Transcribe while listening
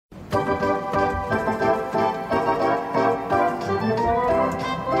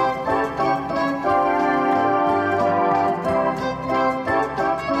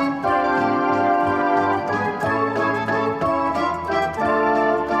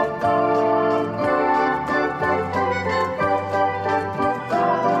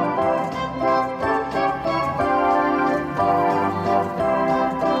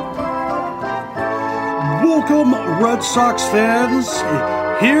Red Sox fans.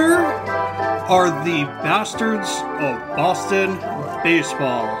 Here are the bastards of Boston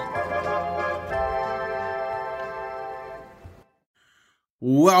baseball.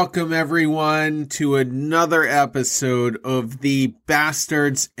 Welcome, everyone, to another episode of the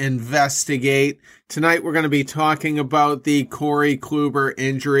Bastards Investigate. Tonight, we're going to be talking about the Corey Kluber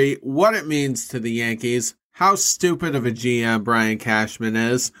injury, what it means to the Yankees, how stupid of a GM Brian Cushman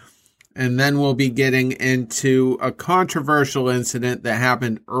is, and then we'll be getting into a controversial incident that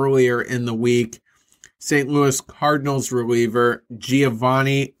happened earlier in the week. St. Louis Cardinals reliever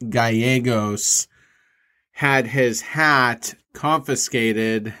Giovanny Gallegos had his hat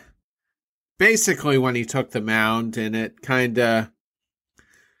confiscated basically when he took the mound, and it kind of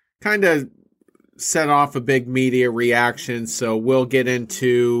set off a big media reaction. So we'll get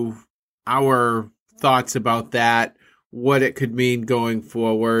into our thoughts about that, what it could mean going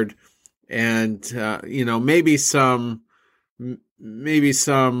forward, and maybe some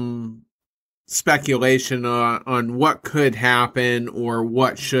speculation on what could happen or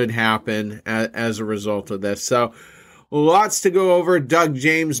what should happen as a result of this. So lots to go over. Doug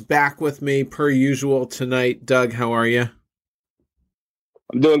James back with me per usual tonight. Doug, how are you?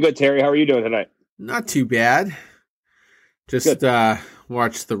 I'm doing good, Terry. How are you doing tonight? Not too bad. Just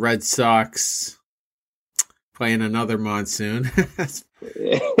watched the Red Sox playing another monsoon.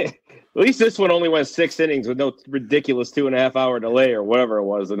 At least this one only went 6 innings with no ridiculous 2.5 hour delay or whatever it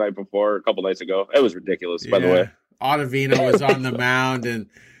was the night before, a couple nights ago. It was ridiculous, by the way. Ottavino was on the mound and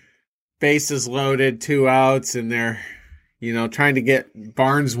bases loaded, 2 outs, and they're, trying to get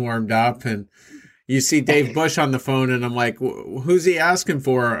Barnes warmed up. And you see Dave Bush on the phone, and I'm like, who's he asking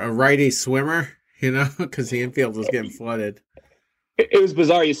for? A righty swimmer? Because the infield was getting flooded. It was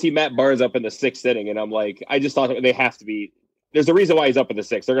bizarre. You see Matt Barnes up in the 6th inning, and I'm like, I just thought they have to be. There's a reason why he's up in the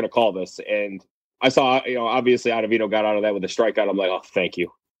 6th. They're going to call this. And I saw, obviously Ottavino got out of that with a strikeout. I'm like, oh, thank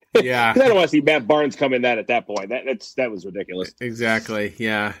you. Yeah. I don't want to see Matt Barnes come in at that point. That was ridiculous. Exactly.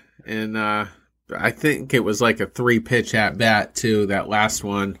 Yeah. And I think it was like a 3-pitch at bat too. That last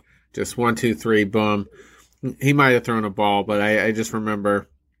one, just 1, 2, 3, boom. He might have thrown a ball, but I just remember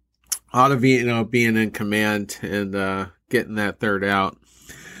Ottavino being in command and getting that third out.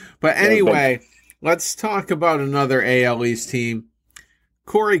 But anyway, let's talk about another AL East team.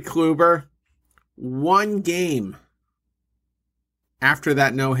 Corey Kluber, 1 game after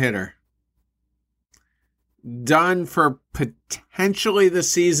that no-hitter. Done for potentially the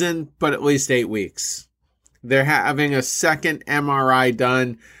season, but at least 8 weeks. They're having a second MRI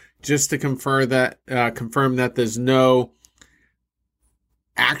done just to confirm that there's no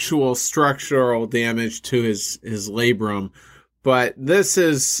actual structural damage to his labrum. But this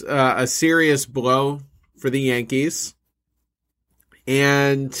is a serious blow for the Yankees.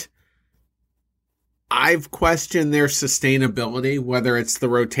 And I've questioned their sustainability, whether it's the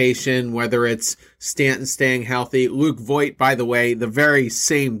rotation, whether it's Stanton staying healthy. Luke Voit, by the way, the very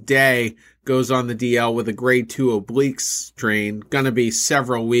same day goes on the DL with a grade 2 oblique strain. Going to be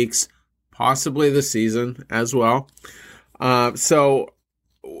several weeks, possibly the season as well. So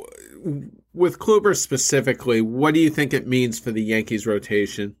with Kluber specifically, what do you think it means for the Yankees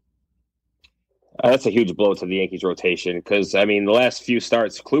rotation? That's a huge blow to the Yankees rotation because, the last few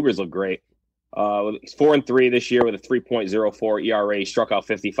starts, Kluber's looked great. He's 4-3 this year with a 3.04 ERA. He struck out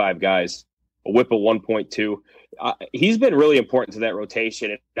 55 guys, a whip of 1.2. He's been really important to that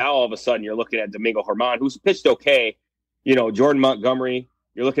rotation. And now all of a sudden you're looking at Domingo Germán, who's pitched okay. Jordan Montgomery.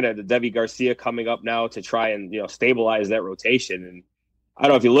 You're looking at the Deivi Garcia coming up now to try and stabilize that rotation. And I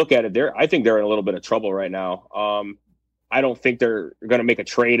don't know if you look at it, I think they're in a little bit of trouble right now. I don't think they're going to make a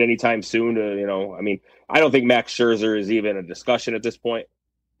trade anytime soon. I don't think Max Scherzer is even a discussion at this point.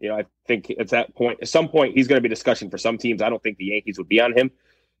 I think at some point, he's going to be discussion for some teams. I don't think the Yankees would be on him.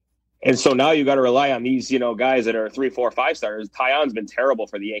 And so now you got to rely on these, guys that are 3, 4, 5 stars. Taillon's been terrible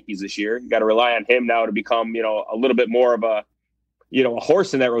for the Yankees this year. You got to rely on him now to become, a little bit more of a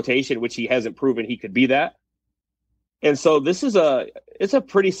horse in that rotation, which he hasn't proven he could be that. And so this is it's a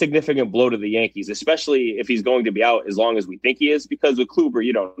pretty significant blow to the Yankees, especially if he's going to be out as long as we think he is, because with Kluber,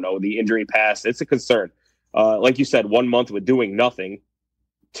 you don't know the injury past. It's a concern. Like you said, 1 month with doing nothing,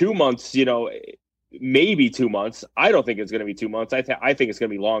 2 months, maybe 2 months. I don't think it's going to be 2 months. I think it's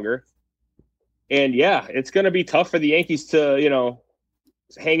going to be longer. And yeah, it's going to be tough for the Yankees to,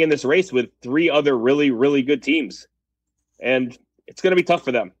 hang in this race with 3 other really, really good teams. And it's going to be tough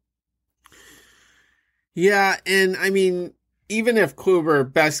for them. Yeah, and even if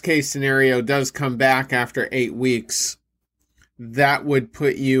Kluber, best case scenario, does come back after 8 weeks, that would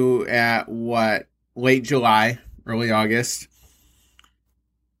put you at late July, early August.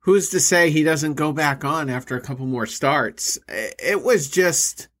 who's to say he doesn't go back on after a couple more starts? It was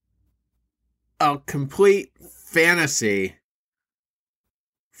just a complete fantasy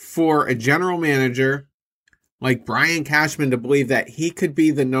for a general manager like Brian Cashman to believe that he could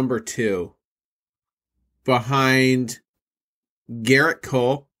be the number 2 behind Garrett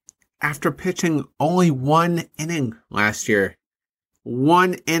Cole after pitching only 1 inning last year.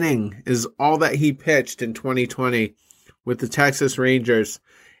 1 inning is all that he pitched in 2020 with the Texas Rangers.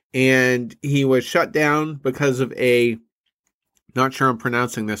 And he was shut down because of not sure I'm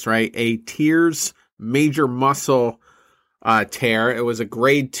pronouncing this right, a tears major muscle tear. It was a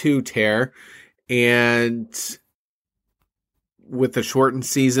grade 2 tear. And with the shortened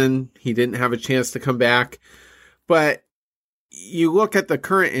season, he didn't have a chance to come back. But you look at the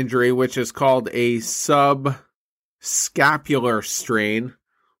current injury, which is called a subscapular strain,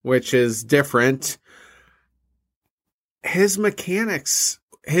 which is different. His mechanics,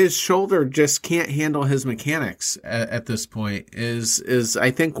 his shoulder just can't handle his mechanics at this point, is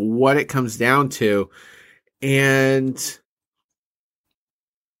I think what it comes down to. And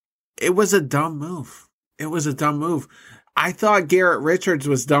it was a dumb move. I thought Garrett Richards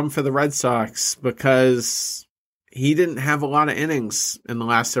was dumb for the Red Sox because he didn't have a lot of innings in the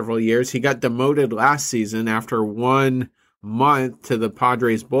last several years. He got demoted last season after 1 month to the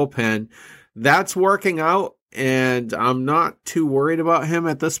Padres bullpen. That's working out, and I'm not too worried about him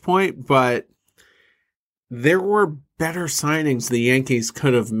at this point, but there were better signings the Yankees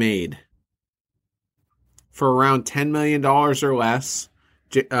could have made for around $10 million or less.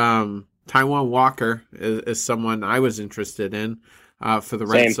 Taijuan Walker is someone I was interested in for the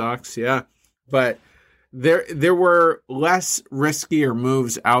Red Sox. Yeah. But there were less riskier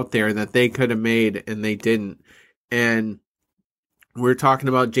moves out there that they could have made, and they didn't. And we're talking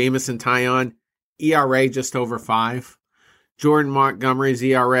about Jameson Taillon, ERA just over 5. Jordan Montgomery's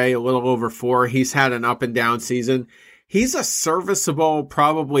ERA a little over 4. He's had an up and down season. He's a serviceable,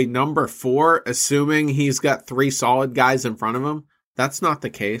 probably number 4, assuming he's got 3 solid guys in front of him. That's not the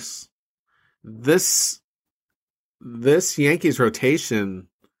case. This Yankees rotation,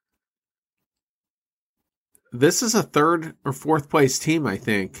 this is a 3rd or 4th place team, I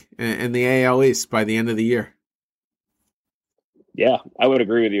think, in the AL East by the end of the year. Yeah, I would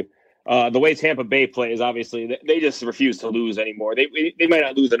agree with you. The way Tampa Bay plays, obviously, they just refuse to lose anymore. They might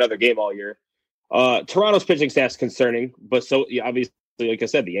not lose another game all year. Toronto's pitching staff's concerning, but so yeah, obviously, like I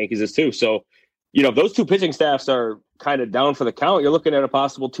said, the Yankees is too. So, if those 2 pitching staffs are kind of down for the count, you're looking at a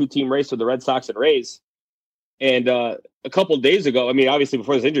possible 2-team race with the Red Sox and Rays. And a couple of days ago, I mean, obviously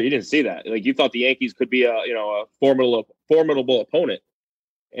before this injury, you didn't see that. Like, you thought the Yankees could be a formidable opponent.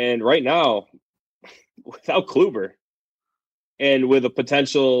 And right now, without Kluber and with a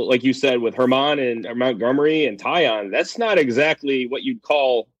potential, like you said, with Herman and Montgomery and Taillon, that's not exactly what you'd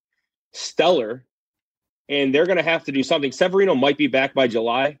call stellar. And they're going to have to do something. Severino might be back by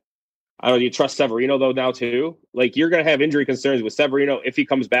July. I don't know. You trust Severino, though, now, too? Like, you're going to have injury concerns with Severino if he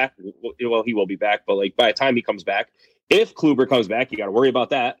comes back. Well, he will be back, but, like, by the time he comes back, if Kluber comes back, you got to worry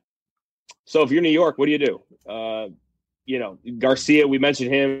about that. So if you're New York, what do you do? Garcia, we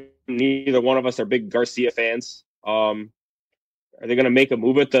mentioned him. Neither one of us are big Garcia fans. Are they going to make a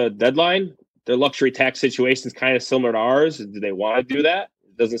move at the deadline? Their luxury tax situation is kind of similar to ours. Do they want to do that?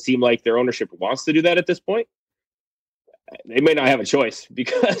 It doesn't seem like their ownership wants to do that at this point. They may not have a choice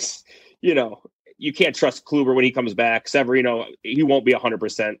because – you can't trust Kluber when he comes back. Severino, he won't be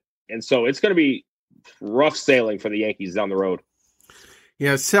 100%. And so it's going to be rough sailing for the Yankees down the road.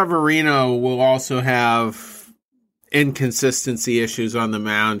 Yeah, Severino will also have inconsistency issues on the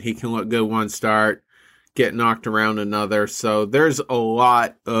mound. He can look good one start, get knocked around another. So there's a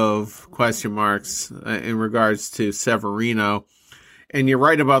lot of question marks in regards to Severino. And you're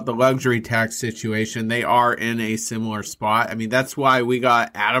right about the luxury tax situation. They are in a similar spot. I mean, that's why we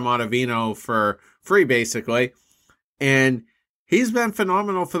got Adam Ottavino for free, basically. And he's been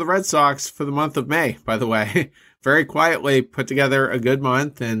phenomenal for the Red Sox for the month of May, by the way. Very quietly put together a good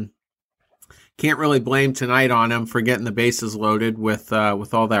month, and can't really blame tonight on him for getting the bases loaded with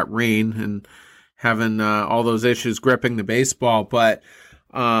all that rain and having all those issues gripping the baseball. But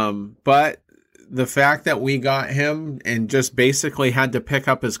the fact that we got him and just basically had to pick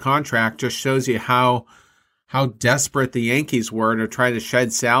up his contract just shows you how desperate the Yankees were to try to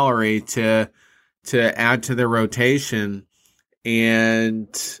shed salary to add to their rotation. And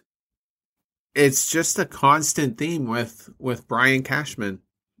it's just a constant theme with Brian Cashman.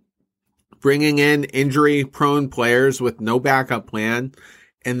 Bringing in injury-prone players with no backup plan,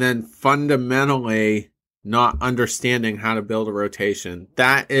 and then fundamentally not understanding how to build a rotation.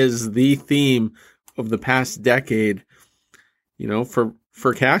 That is the theme of the past decade. For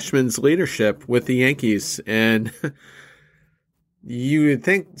for Cashman's leadership with the Yankees. And you would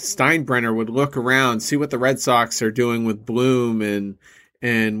think Steinbrenner would look around, see what the Red Sox are doing with Bloom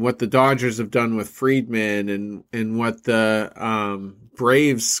and what the Dodgers have done with Friedman and what the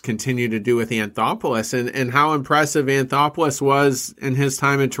Braves continue to do with Anthopoulos and how impressive Anthopoulos was in his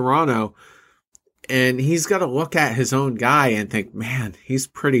time in Toronto. And he's got to look at his own guy and think, man, he's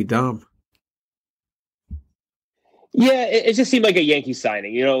pretty dumb. Yeah, it just seemed like a Yankee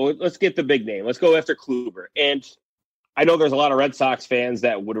signing. Let's get the big name. Let's go after Kluber. And I know there's a lot of Red Sox fans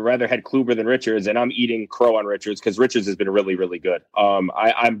that would rather had Kluber than Richards, and I'm eating crow on Richards because Richards has been really, really good.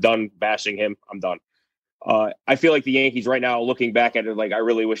 I'm done bashing him. I'm done. I feel like the Yankees right now, looking back at it, like I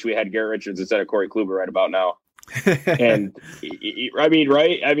really wish we had Garrett Richards instead of Corey Kluber right about now. And I mean,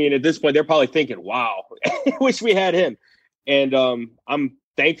 right? I mean, at this point, they're probably thinking, "Wow, I wish we had him." And I'm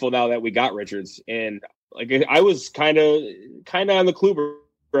thankful now that we got Richards. And like I was kind of on the Kluber.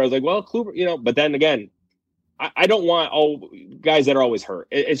 I was like, "Well, Kluber," but then again, I don't want all guys that are always hurt.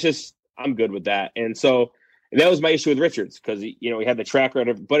 It's just I'm good with that. And that was my issue with Richards because he had the track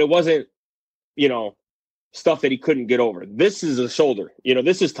record, but it wasn't stuff that he couldn't get over. This is a shoulder.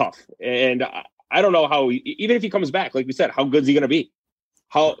 This is tough, and I don't know how, even if he comes back, like we said, how good is he going to be?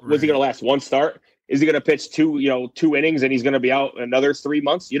 Was he going to last one start? Is he going to pitch two innings and he's going to be out another 3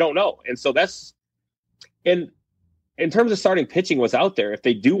 months? You don't know. And so in terms of starting pitching, what's out there, if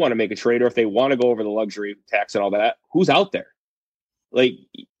they do want to make a trade or if they want to go over the luxury tax and all that, who's out there? Like,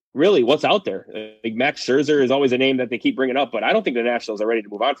 really, what's out there? Like Max Scherzer is always a name that they keep bringing up, but I don't think the Nationals are ready to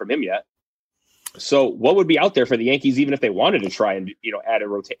move on from him yet. So what would be out there for the Yankees, even if they wanted to try and, add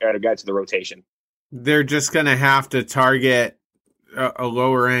a guy to the rotation? They're just going to have to target a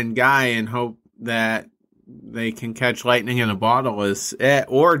lower end guy and hope that they can catch lightning in a bottle,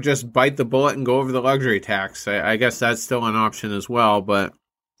 or just bite the bullet and go over the luxury tax. I guess that's still an option as well. But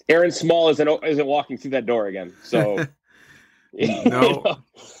Aaron Small isn't walking through that door again. So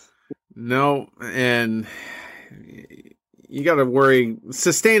no, and you got to worry.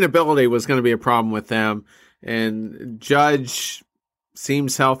 Sustainability was going to be a problem with them, and Judge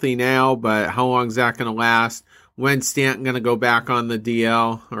seems healthy now, but how long is that going to last? When's Stanton going to go back on the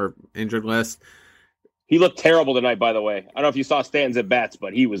DL or injured list? He looked terrible tonight, by the way. I don't know if you saw Stanton's at bats,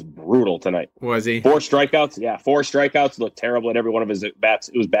 but he was brutal tonight. Was he? 4 strikeouts. Yeah, 4 strikeouts. Looked terrible at every one of his at bats.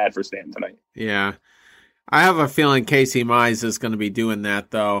 It was bad for Stanton tonight. Yeah. I have a feeling Casey Mize is going to be doing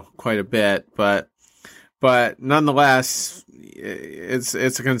that, though, quite a bit. But nonetheless, it's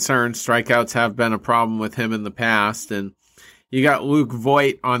a concern. Strikeouts have been a problem with him in the past. And you got Luke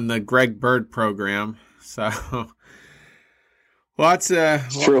Voigt on the Greg Bird program. So lots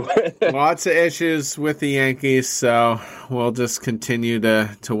of issues with the Yankees. So we'll just continue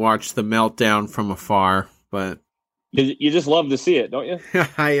to watch the meltdown from afar. But you just love to see it, don't you?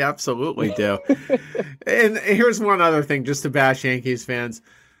 I absolutely do. And here's one other thing, just to bash Yankees fans.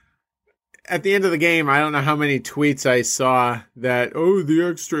 At the end of the game, I don't know how many tweets I saw that, the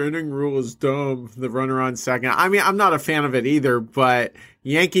extra inning rule is dumb, the runner on second. I mean, I'm not a fan of it either, but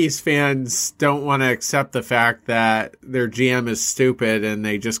Yankees fans don't want to accept the fact that their GM is stupid and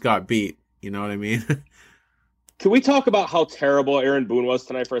they just got beat. You know what I mean? Can we talk about how terrible Aaron Boone was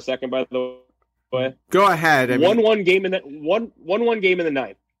tonight for a second, by the way? Go ahead. 1-1 game in the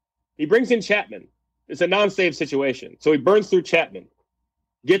ninth. He brings in Chapman. It's a non-save situation. So he burns through Chapman.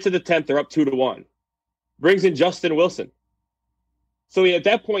 Get to the 10th, they're up 2-1. Brings in Justin Wilson. So at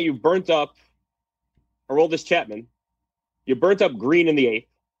that point, you've burnt up Aroldis Chapman. You burnt up Green in the 8th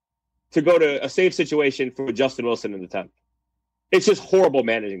to go to a save situation for Justin Wilson in the 10th. It's just horrible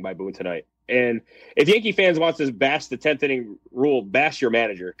managing by Boone tonight. And if Yankee fans want to bash the 10th inning rule, bash your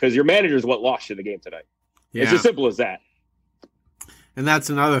manager, because your manager is what lost you the game tonight. Yeah. It's as simple as that. And that's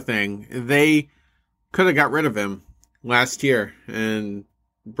another thing. They could have got rid of him last year and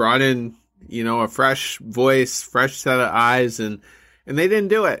brought in, a fresh voice, fresh set of eyes, and they didn't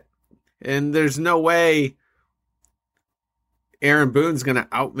do it. And there's no way Aaron Boone's going to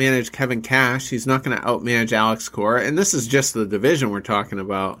outmanage Kevin Cash. He's not going to outmanage Alex Cora. And this is just the division we're talking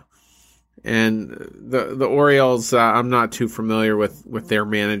about. And the Orioles, I'm not too familiar with their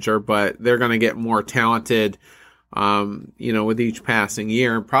manager, but they're going to get more talented, with each passing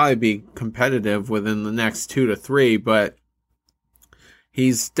year. Probably be competitive within the next 2 to 3, but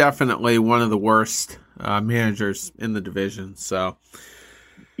he's definitely one of the worst managers in the division. So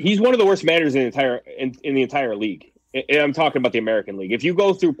he's one of the worst managers in the entire league. And I'm talking about the American League. If you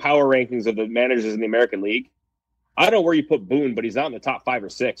go through power rankings of the managers in the American League, I don't know where you put Boone, but he's not in the top 5 or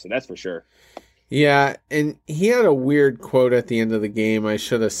 6, and that's for sure. Yeah, and he had a weird quote at the end of the game. I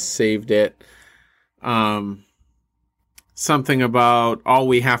should have saved it. something about all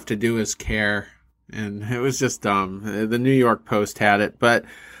we have to do is care. And it was just dumb. The New York Post had it, but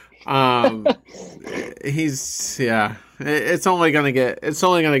it's only gonna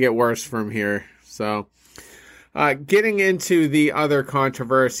get worse from here. So, getting into the other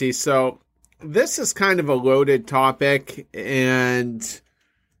controversy. So, this is kind of a loaded topic, and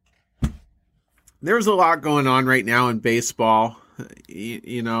there's a lot going on right now in baseball.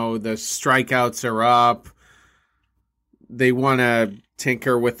 You know, the strikeouts are up. They want to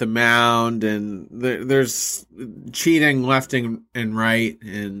tinker with the mound, and there's cheating left and right,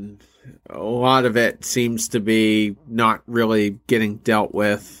 and a lot of it seems to be not really getting dealt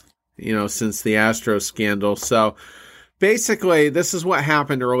with, since the Astros scandal. So basically, this is what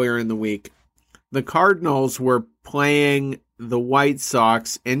happened earlier in the week. The Cardinals were playing the White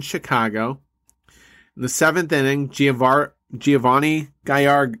Sox in Chicago. In the seventh inning, Giovanny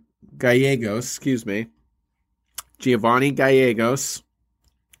Gallegos, Giovanny Gallegos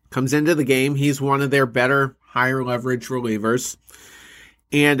comes into the game. He's one of their better, higher leverage relievers.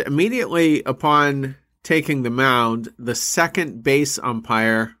 And immediately upon taking the mound, the second base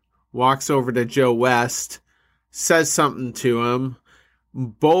umpire walks over to Joe West, says something to him.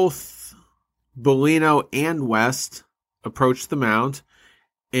 Both Bellino and West approach the mound,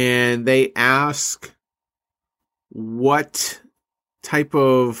 and they ask what type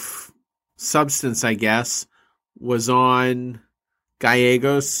of substance, I guess, was on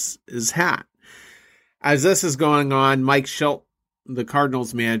Gallegos' hat. As this is going on, Mike Shildt, the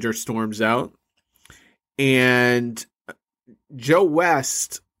Cardinals manager, storms out, and Joe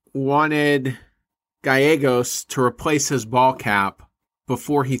West wanted Gallegos to replace his ball cap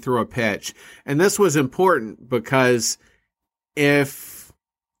before he threw a pitch. And this was important because if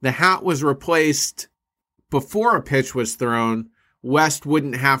the hat was replaced before a pitch was thrown, West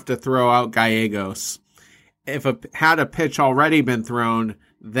wouldn't have to throw out Gallegos. If had a pitch already been thrown,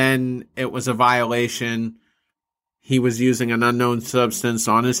 then it was a violation. He was using an unknown substance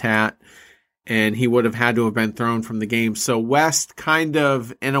on his hat, and he would have had to have been thrown from the game. So West kind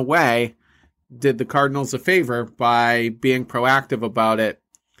of, in a way, did the Cardinals a favor by being proactive about it.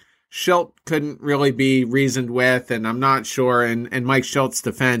 Shildt couldn't really be reasoned with, and I'm not sure, in Mike Schilt's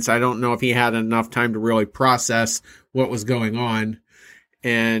defense, I don't know if he had enough time to really process what was going on.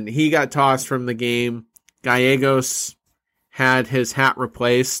 And he got tossed from the game. Gallegos had his hat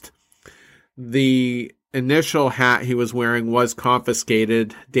replaced. The initial hat he was wearing was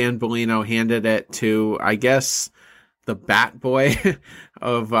confiscated. Dan Bellino handed it to, I guess, the bat boy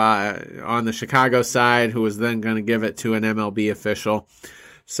of on the Chicago side, who was then going to give it to an MLB official.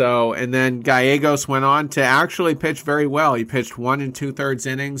 So, and then Gallegos went on to actually pitch very well. He pitched 1 2/3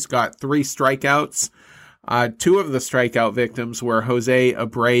 innings, got 3 strikeouts. 2 of the strikeout victims were Jose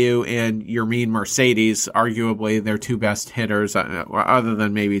Abreu and Yermin Mercedes, arguably their 2 best hitters, other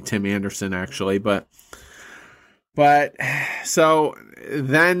than maybe Tim Anderson, actually. But so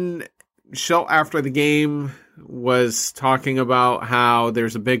then Shildt, after the game, was talking about how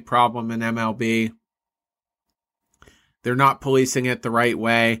there's a big problem in MLB. They're not policing it the right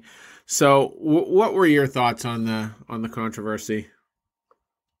way. So what were your thoughts on the controversy?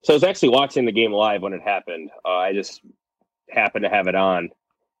 So I was actually watching the game live when it happened. I just happened to have it on,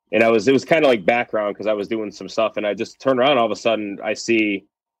 and it was kind of like background because I was doing some stuff, and I just turned around. All of a sudden, I see,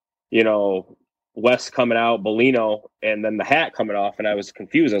 West coming out, Bellino, and then the hat coming off, and I was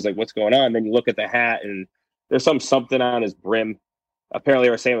confused. I was like, "What's going on?" And then you look at the hat, and there's something on his brim. Apparently,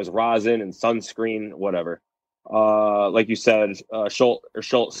 they were saying it was rosin and sunscreen, whatever. Like you said,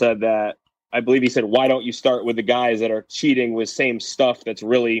 Schultz said that. I believe he said, "Why don't you start with the guys that are cheating with same stuff that's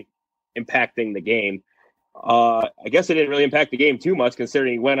really impacting the game?" I guess it didn't really impact the game too much,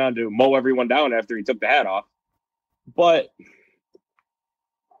 considering he went on to mow everyone down after he took the hat off. But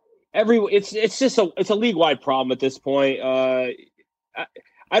it's a league-wide problem at this point. I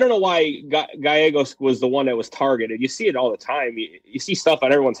don't know why Gallegos was the one that was targeted. You see it all the time. You see stuff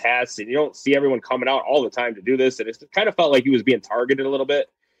on everyone's hats, and you don't see everyone coming out all the time to do this. And it kind of felt like he was being targeted a little bit.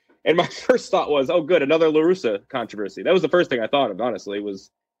 And my first thought was, oh, good, another La Russa controversy. That was the first thing I thought of, honestly, was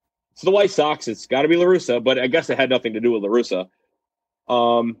it's the White Sox. It's got to be La Russa, but I guess it had nothing to do with La Russa.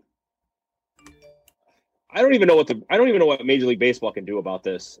 I don't even know what Major League Baseball can do about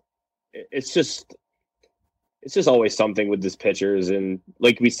this. It's just always something with these pitchers, and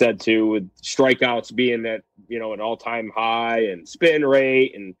like we said too, with strikeouts being at an all-time high and spin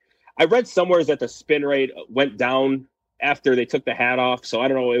rate. And I read somewhere that the spin rate went down after they took the hat off. So I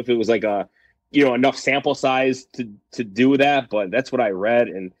don't know if it was like enough sample size to do that, but that's what I read.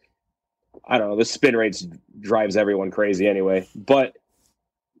 And I don't know, the spin rates drives everyone crazy anyway. But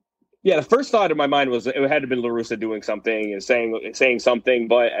Yeah, the first thought in my mind was it had to have been La Russa doing something and saying something,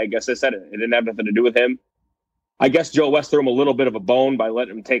 but I guess I said it. It didn't have nothing to do with him. I guess Joe West threw him a little bit of a bone by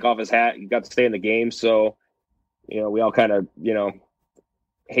letting him take off his hat. He got to stay in the game, so we all kind of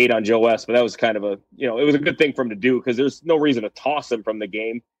hate on Joe West, but that was kind of it was a good thing for him to do because there's no reason to toss him from the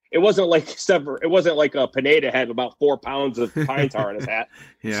game. It wasn't like Pineda had about 4 pounds of pine tar in his hat,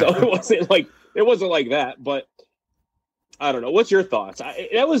 Yeah. So it wasn't like that, but. I don't know. What's your thoughts?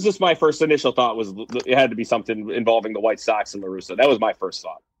 That was just my first initial thought was it had to be something involving the White Sox and La Russa. That was my first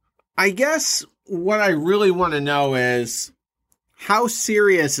thought. I guess what I really want to know is how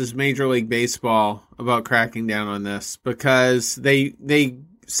serious is Major League Baseball about cracking down on this? Because they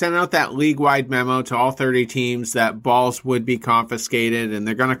sent out that league-wide memo to all 30 teams that balls would be confiscated and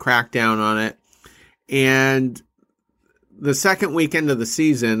they're going to crack down on it. And the second weekend of the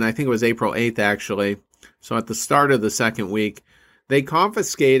season, I think it was April 8th actually, so at the start of the second week, they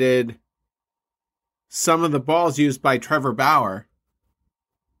confiscated some of the balls used by Trevor Bauer.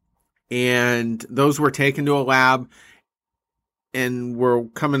 And those were taken to a lab. And we're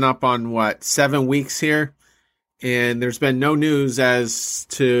coming up on, 7 weeks here? And there's been no news as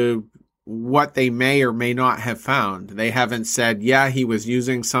to what they may or may not have found. They haven't said, yeah, he was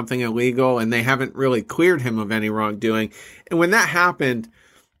using something illegal, and they haven't really cleared him of any wrongdoing. And when that happened,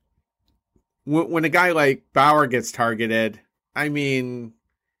 when a guy like Bauer gets targeted, I mean,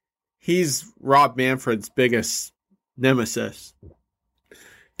 he's Rob Manfred's biggest nemesis.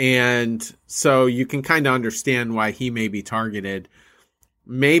 And so you can kind of understand why he may be targeted.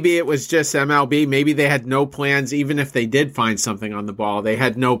 Maybe it was just MLB. Maybe they had no plans, even if they did find something on the ball. They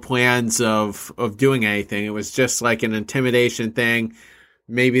had no plans of doing anything. It was just like an intimidation thing.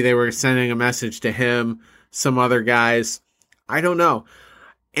 Maybe they were sending a message to him, some other guys. I don't know.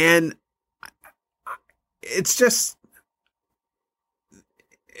 And it's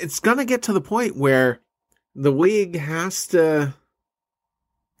going to get to the point where the league has to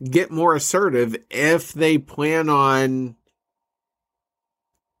get more assertive if they plan on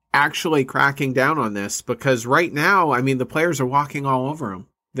actually cracking down on this. Because right now, I mean, the players are walking all over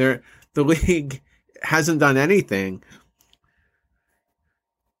them. The league hasn't done anything.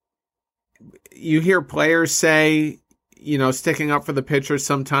 You hear players say, sticking up for the pitchers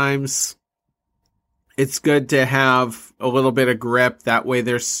sometimes. It's good to have a little bit of grip. That way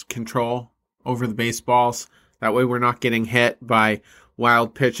there's control over the baseballs. That way we're not getting hit by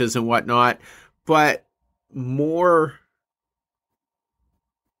wild pitches and whatnot. But more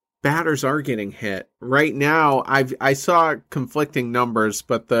batters are getting hit. Right now, I saw conflicting numbers,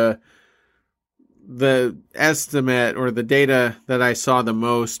 but the estimate or the data that I saw the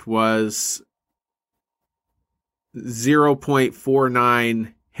most was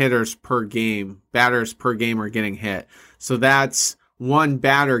 0.49 hitters per game, batters per game are getting hit. So that's one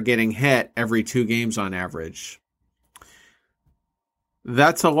batter getting hit every 2 games on average.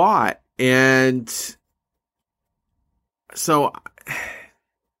 That's a lot. And so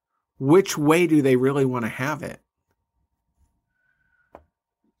which way do they really want to have it?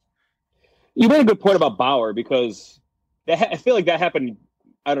 You made a good point about Bauer because I feel like that happened,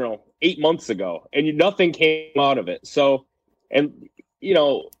 8 months ago, and nothing came out of it. So, and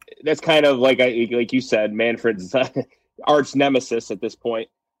that's kind of like you said, Manfred's arch nemesis at this point.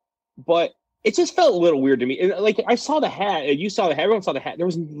 But it just felt a little weird to me. And I saw the hat, and you saw the hat. Everyone saw the hat. There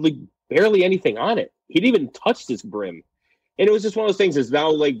was barely anything on it. He didn't even touch his brim, and it was just one of those things. Is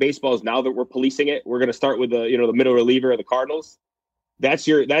now baseball is now that we're policing it. We're going to start with the middle reliever of the Cardinals. That's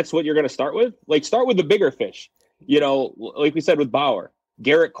what you're going to start with. Start with the bigger fish. Like we said with Bauer,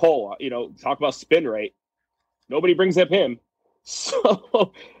 Garrett Cole. Talk about spin rate. Nobody brings up him.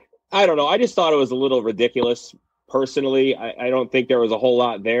 So I don't know. I just thought it was a little ridiculous. Personally, I don't think there was a whole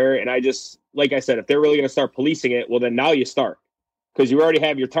lot there. And I just, like I said, if they're really going to start policing it, well, then now you start. Because you already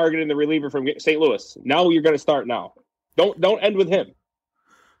have your target in the reliever from St. Louis. Now you're going to start now. Don't end with him.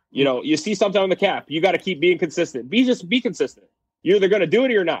 You see something on the cap. You got to keep being consistent. Be consistent. You're either going to do it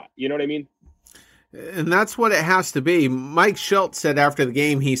or you're not. You know what I mean? And that's what it has to be. Mike Schultz said after the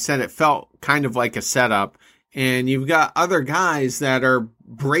game, he said it felt kind of like a setup. And you've got other guys that are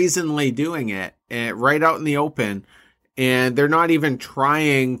brazenly doing it right out in the open. And they're not even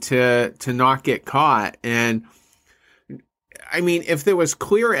trying to not get caught. And I mean, if there was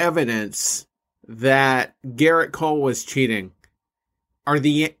clear evidence that Garrett Cole was cheating,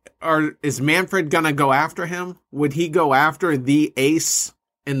 is Manfred going to go after him? Would he go after the ace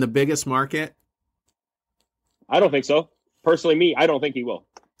in the biggest market? I don't think so. Personally, I don't think he will.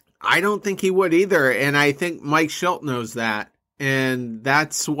 I don't think he would either, and I think Mike Schultz knows that, and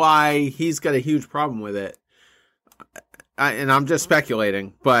that's why he's got a huge problem with it. and I'm just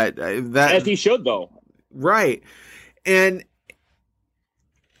speculating, but that as he should though. Right. And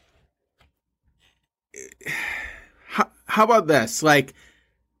how about this? Like,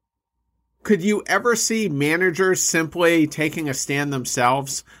 could you ever see managers simply taking a stand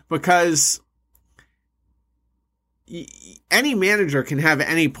themselves? Because any manager can have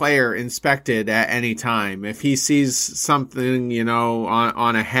any player inspected at any time. If he sees something,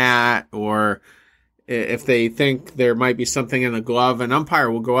 on a hat, or if they think there might be something in a glove, an umpire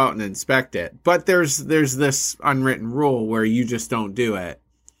will go out and inspect it. But there's this unwritten rule where you just don't do it.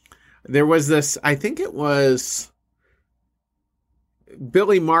 There was this, I think it was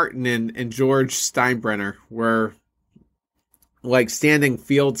Billy Martin and George Steinbrenner were like standing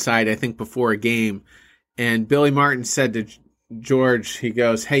field side, I think, before a game. And Billy Martin said to George, he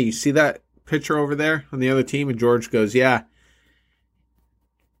goes, "Hey, you see that pitcher over there on the other team?" And George goes, "Yeah."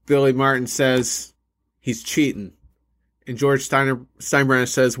 Billy Martin says, "He's cheating." And George Steinbrenner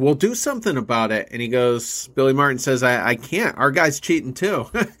says, "Well, do something about it." And he goes, Billy Martin says, I can't. Our guy's cheating too.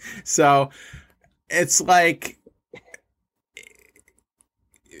 So it's like,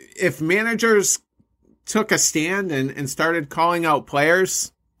 if managers took a stand and started calling out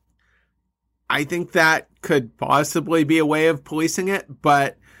players, I think that could possibly be a way of policing it.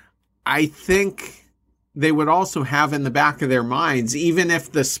 But I think they would also have in the back of their minds, even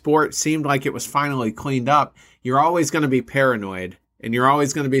if the sport seemed like it was finally cleaned up, you're always going to be paranoid and you're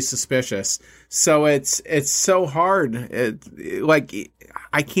always going to be suspicious. So it's so hard.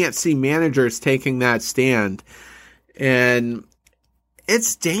 I can't see managers taking that stand, and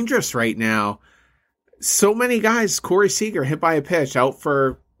it's dangerous right now. So many guys, Corey Seager hit by a pitch, out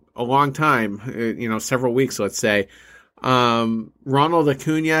for a long time, several weeks, let's say. Ronald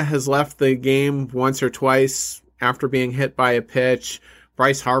Acuna has left the game once or twice after being hit by a pitch.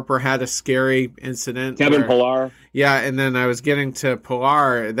 Bryce Harper had a scary incident. Kevin Pillar. Yeah, and then I was getting to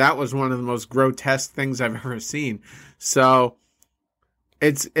Pillar. That was one of the most grotesque things I've ever seen. So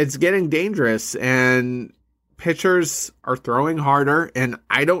it's getting dangerous, and pitchers are throwing harder, and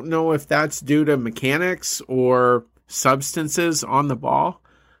I don't know if that's due to mechanics or substances on the ball.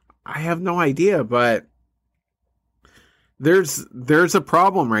 I have no idea, but there's a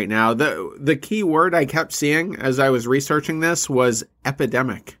problem right now. The key word I kept seeing as I was researching this was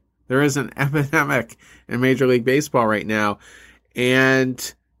epidemic. There is an epidemic in Major League Baseball right now,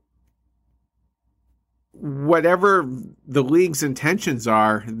 and whatever the league's intentions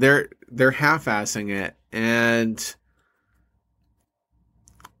are, they're half-assing it, and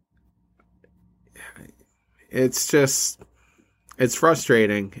it's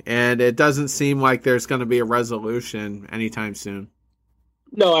frustrating, and it doesn't seem like there's going to be a resolution anytime soon.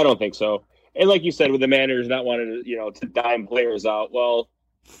 No, I don't think so. And like you said, with the managers not wanting to dime players out, well,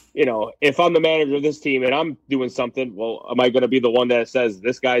 if I'm the manager of this team and I'm doing something, well, am I going to be the one that says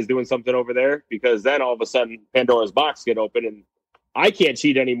this guy's doing something over there? Because then all of a sudden Pandora's box get open and I can't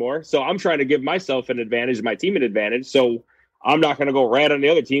cheat anymore. So I'm trying to give myself an advantage, my team an advantage. So I'm not going to go rat on the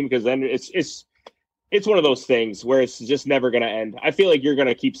other team, because then it's one of those things where it's just never going to end. I feel like you're going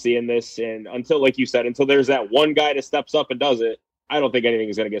to keep seeing this, and until, like you said, until there's that one guy that steps up and does it, I don't think anything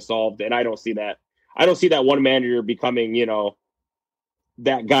is going to get solved. And I don't see that. I don't see that one manager becoming,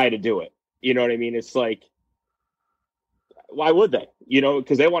 that guy to do it. You know what I mean? It's like, why would they?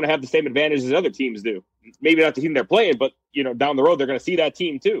 Because they want to have the same advantage as other teams do. Maybe not the team they're playing, but down the road they're going to see that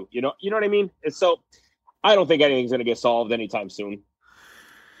team too. You know what I mean? And so I don't think anything's going to get solved anytime soon.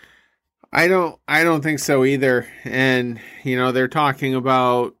 I don't think so either. And they're talking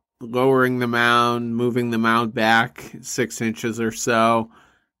about lowering the mound, moving the mound back 6 inches or so.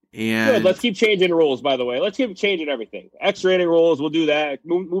 And good. Let's keep changing rules, by the way. Let's keep changing everything. Extra inning rules, we'll do that.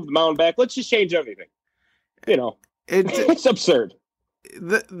 Move the mound back. Let's just change everything. It's absurd.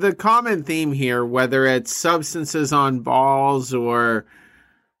 The common theme here, whether it's substances on balls or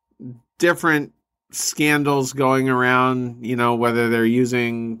different scandals going around, whether they're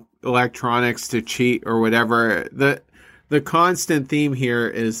using electronics to cheat or whatever, the constant theme here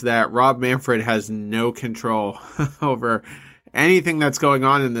is that Rob Manfred has no control over anything that's going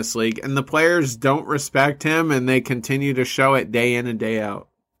on in this league, and the players don't respect him, and they continue to show it day in and day out.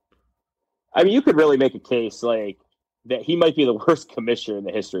 I mean, you could really make a case like that he might be the worst commissioner in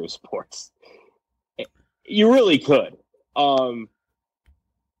the history of sports. You really could. I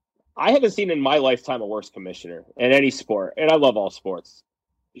haven't seen in my lifetime a worse commissioner in any sport, and I love all sports.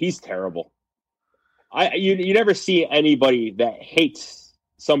 He's terrible. You never see anybody that hates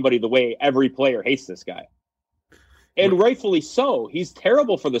somebody the way every player hates this guy. And rightfully so. He's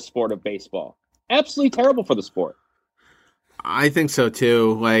terrible for the sport of baseball. Absolutely terrible for the sport. I think so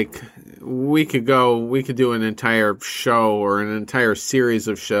too. Like we could do an entire show or an entire series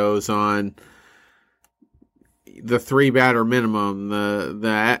of shows on the 3-batter minimum,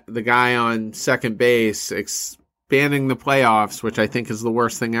 the guy on second base, expanding the playoffs, which I think is the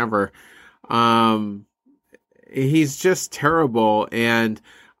worst thing ever. He's just terrible, and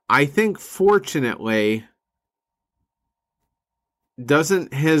I think fortunately,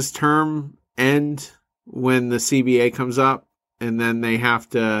 doesn't his term end when the CBA comes up, and then they have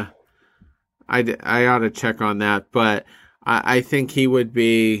to? I ought to check on that, but I think he would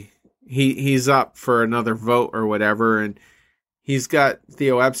be. He's up for another vote or whatever, and he's got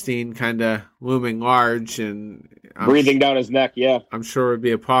Theo Epstein kind of looming large and breathing down his neck. Yeah, I'm sure would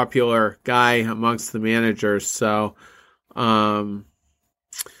be a popular guy amongst the managers. So, can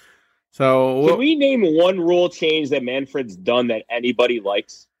we name one rule change that Manfred's done that anybody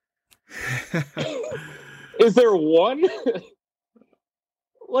likes? Is there one?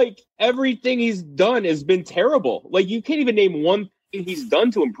 Like, everything he's done has been terrible. Like, you can't even name one thing he's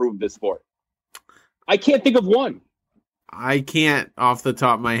done to improve this sport. I can't think of one. I can't off the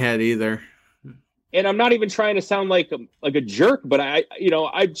top of my head either. And I'm not even trying to sound like a jerk, but I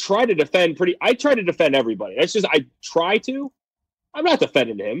try to defend everybody. That's just, I try to. I'm not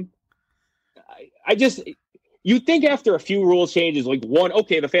defending him. You think after a few rule changes, like one,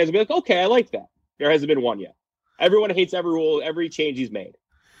 okay, the fans will be like, okay, I like that. There hasn't been one yet. Everyone hates every rule, every change he's made.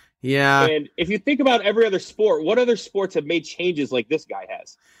 Yeah. And if you think about every other sport, what other sports have made changes like this guy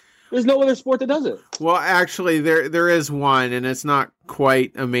has? There's no other sport that does it. Well, actually, there is one, and it's not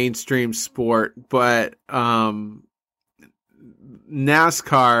quite a mainstream sport, but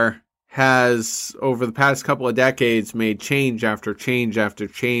NASCAR has, over the past couple of decades, made change after change after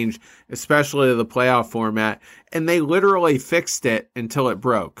change, especially the playoff format, and they literally fixed it until it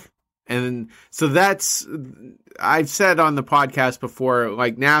broke. And so I've said on the podcast before,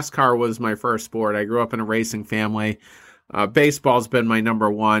 like, NASCAR was my first sport. I grew up in a racing family. Baseball's been my number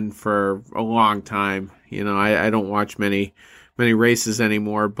one for a long time. You know, I don't watch many races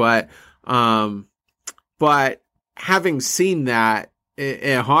anymore, but having seen that,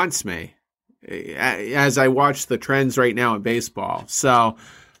 it haunts me as I watch the trends right now in baseball. So,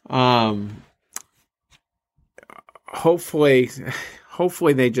 hopefully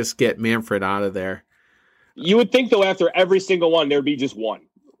they just get Manfred out of there. You would think, though, after every single one, there'd be just one.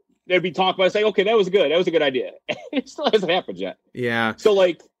 There'd be talk about saying, okay, that was good. That was a good idea. It still hasn't happened yet. Yeah. So,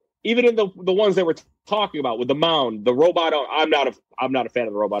 like, even in the ones that we're talking about with the mound, the robot, I'm not a fan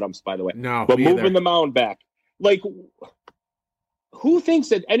of the robot umps, by the way. No, but moving the mound back, like, who thinks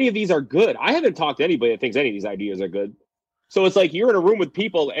that any of these are good? I haven't talked to anybody that thinks any of these ideas are good. So it's like you're in a room with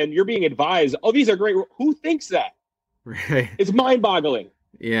people and you're being advised, oh, these are great. Who thinks that? Right. It's mind-boggling.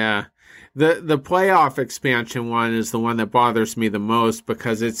 Yeah. The playoff expansion one is the one that bothers me the most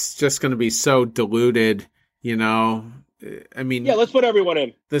because it's just going to be so diluted, you know. I mean, yeah, let's put everyone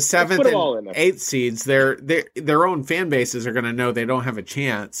in. The 7th and 8th seeds, their own fan bases are going to know they don't have a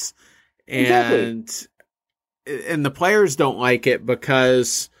chance. And and the players don't like it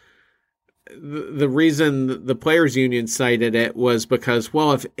because the reason the players union cited it was because,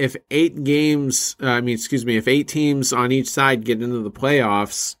 well, if 8 teams on each side get into the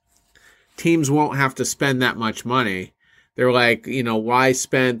playoffs, teams won't have to spend that much money. They're like, you know, why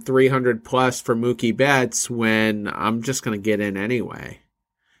spend $300 plus for Mookie Betts when I'm just going to get in anyway?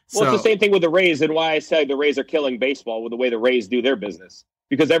 Well, it's the same thing with the Rays, and why I said the Rays are killing baseball with the way the Rays do their business.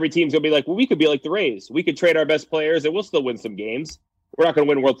 Because every team's going to be like, well, we could be like the Rays. We could trade our best players and we'll still win some games. We're not going to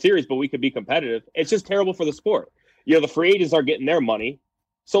win World Series, but we could be competitive. It's just terrible for the sport. You know, the free agents are getting their money.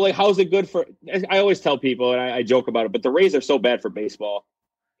 So, like, how's it good for – I always tell people, and I joke about it, but the Rays are so bad for baseball.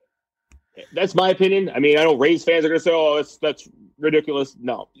 That's my opinion. I mean, I know Rays fans are going to say, oh, that's ridiculous.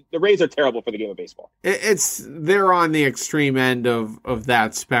 No, the Rays are terrible for the game of baseball. They're on the extreme end of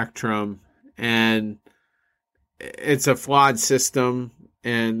that spectrum, and it's a flawed system.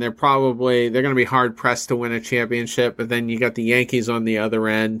 And they're going to be hard pressed to win a championship. But then you got the Yankees on the other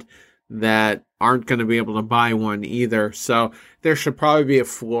end that aren't going to be able to buy one either. So there should probably be a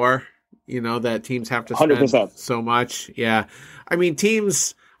floor, you know, that teams have to spend 100%. So much. Yeah. I mean,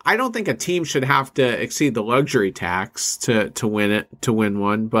 I don't think a team should have to exceed the luxury tax to win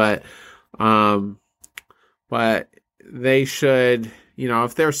one, but they should, you know,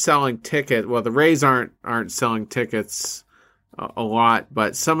 if they're selling tickets, well, the Rays aren't selling tickets a lot,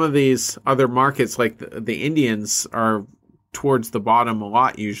 but some of these other markets like the Indians are towards the bottom a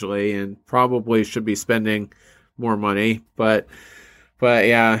lot usually and probably should be spending more money, but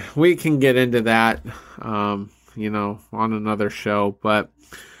yeah, we can get into that you know, on another show. But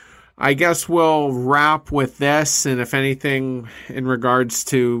I guess we'll wrap with this, and if anything in regards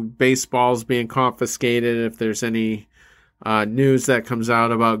to baseballs being confiscated, if there's any news that comes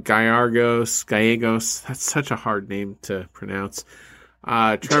out about Gallegos, that's such a hard name to pronounce,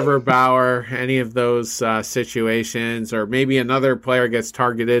 Trevor Bauer, any of those situations, or maybe another player gets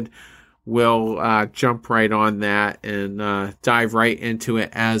targeted, we'll jump right on that and dive right into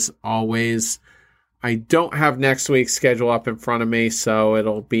it as always. I don't have next week's schedule up in front of me, so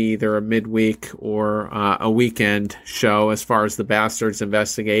it'll be either a midweek or a weekend show as far as the Bastards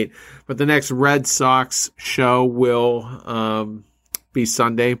Investigate. But the next Red Sox show will be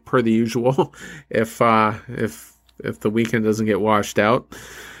Sunday, per the usual, if the weekend doesn't get washed out.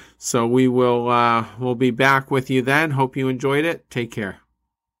 So we'll be back with you then. Hope you enjoyed it. Take care.